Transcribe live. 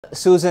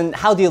Susan,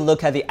 how do you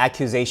look at the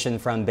accusation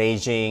from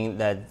Beijing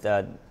that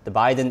the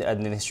Biden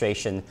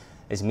administration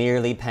is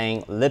merely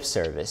paying lip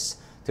service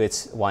to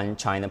its One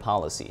China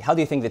policy? How do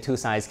you think the two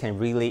sides can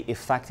really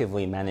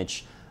effectively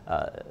manage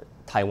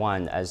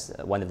Taiwan as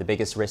one of the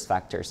biggest risk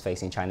factors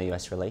facing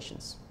China-U.S.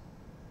 relations?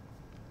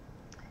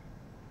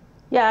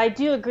 Yeah, I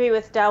do agree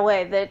with Dao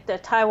Wei that the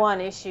Taiwan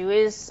issue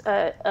is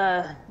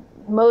a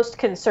most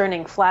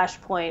concerning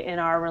flashpoint in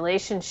our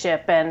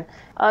relationship. And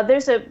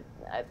there's a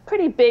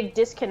pretty big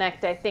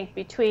disconnect, I think,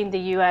 between the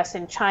U.S.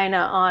 and China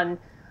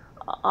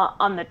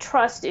on the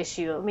trust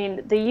issue. I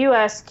mean, the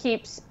U.S.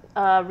 keeps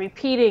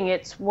repeating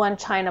its One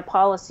China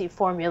policy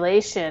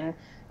formulation,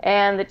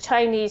 and the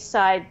Chinese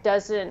side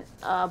doesn't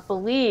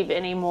believe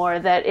anymore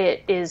that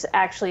it is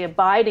actually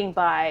abiding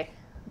by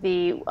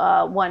the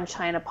One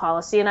China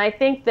policy. And I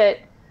think that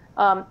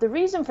the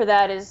reason for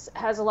that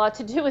has a lot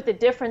to do with the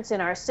difference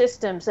in our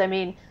systems. I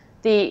mean,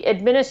 the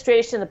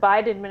administration, the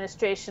Biden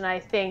administration, I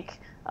think,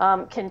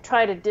 can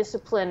try to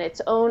discipline its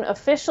own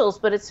officials,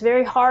 but it's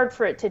very hard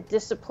for it to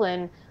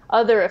discipline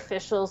other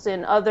officials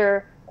in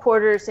other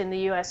quarters in the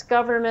U.S.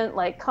 government,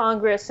 like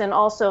Congress, and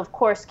also, of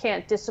course,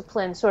 can't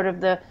discipline sort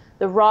of the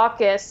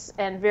raucous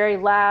and very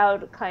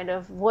loud kind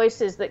of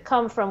voices that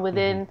come from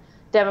within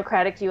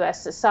democratic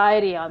U.S.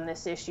 society on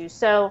this issue.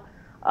 So,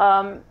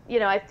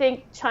 I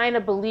think China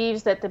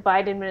believes that the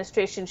Biden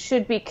administration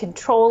should be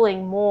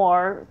controlling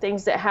more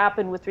things that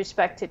happen with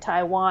respect to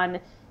Taiwan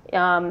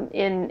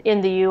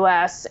in the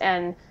U.S.,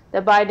 and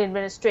the Biden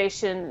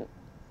administration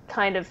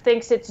kind of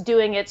thinks it's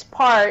doing its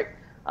part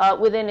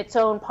within its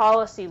own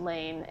policy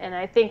lane. And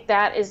I think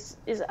that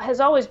has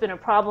always been a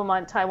problem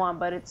on Taiwan,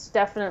 but it's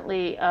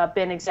definitely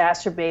been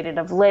exacerbated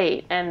of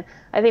late. And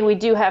I think we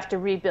do have to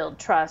rebuild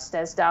trust,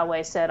 as Dao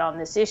Wei said, on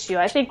this issue.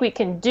 I think we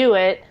can do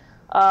it,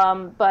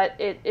 but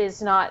it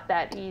is not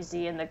that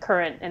easy in the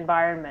current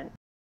environment.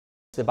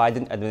 The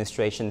Biden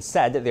administration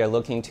said that they're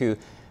looking to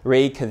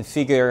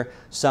reconfigure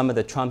some of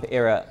the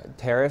Trump-era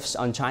tariffs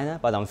on China,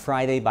 but on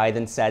Friday,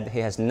 Biden said he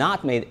has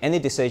not made any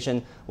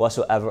decision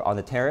whatsoever on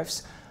the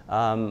tariffs.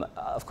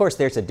 Of course,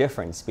 there's a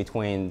difference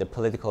between the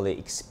politically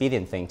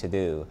expedient thing to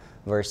do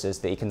versus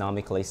the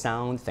economically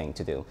sound thing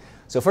to do.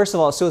 So first of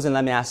all, Susan,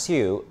 let me ask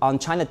you, on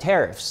China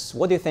tariffs,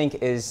 what do you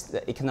think is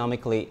the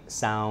economically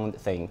sound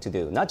thing to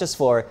do? Not just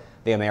for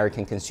the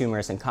American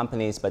consumers and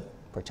companies, but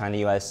for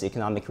China-U.S.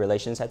 economic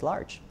relations at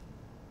large?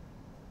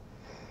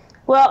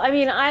 Well, I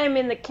mean, I am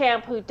in the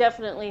camp who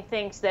definitely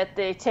thinks that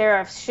the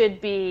tariffs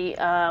should be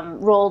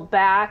rolled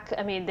back.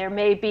 I mean, there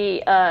may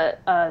be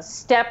a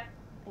step,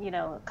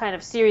 kind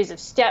of series of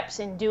steps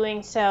in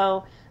doing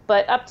so.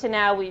 But up to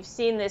now, we've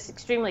seen this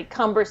extremely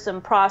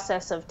cumbersome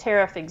process of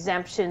tariff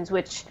exemptions,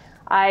 which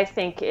I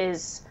think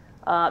is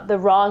the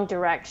wrong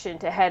direction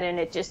to head in.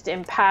 It just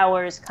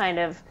empowers kind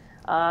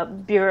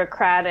of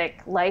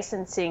bureaucratic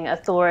licensing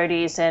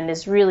authorities and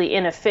is really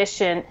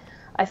inefficient.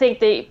 I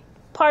think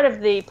part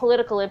of the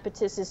political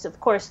impetus is, of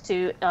course,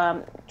 to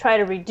try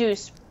to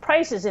reduce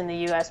prices in the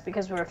U.S.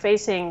 because we're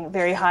facing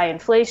very high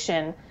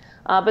inflation.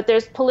 But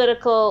there's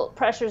political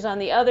pressures on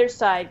the other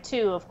side,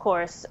 too, of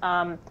course,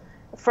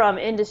 from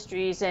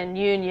industries and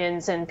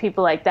unions and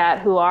people like that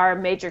who are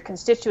major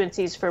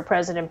constituencies for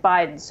President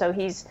Biden. So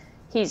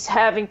he's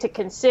having to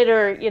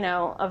consider,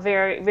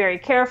 very, very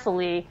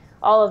carefully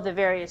all of the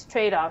various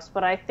trade-offs.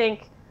 But I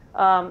think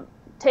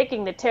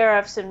taking the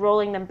tariffs and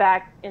rolling them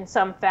back in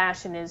some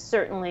fashion is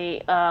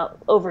certainly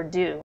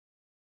overdue.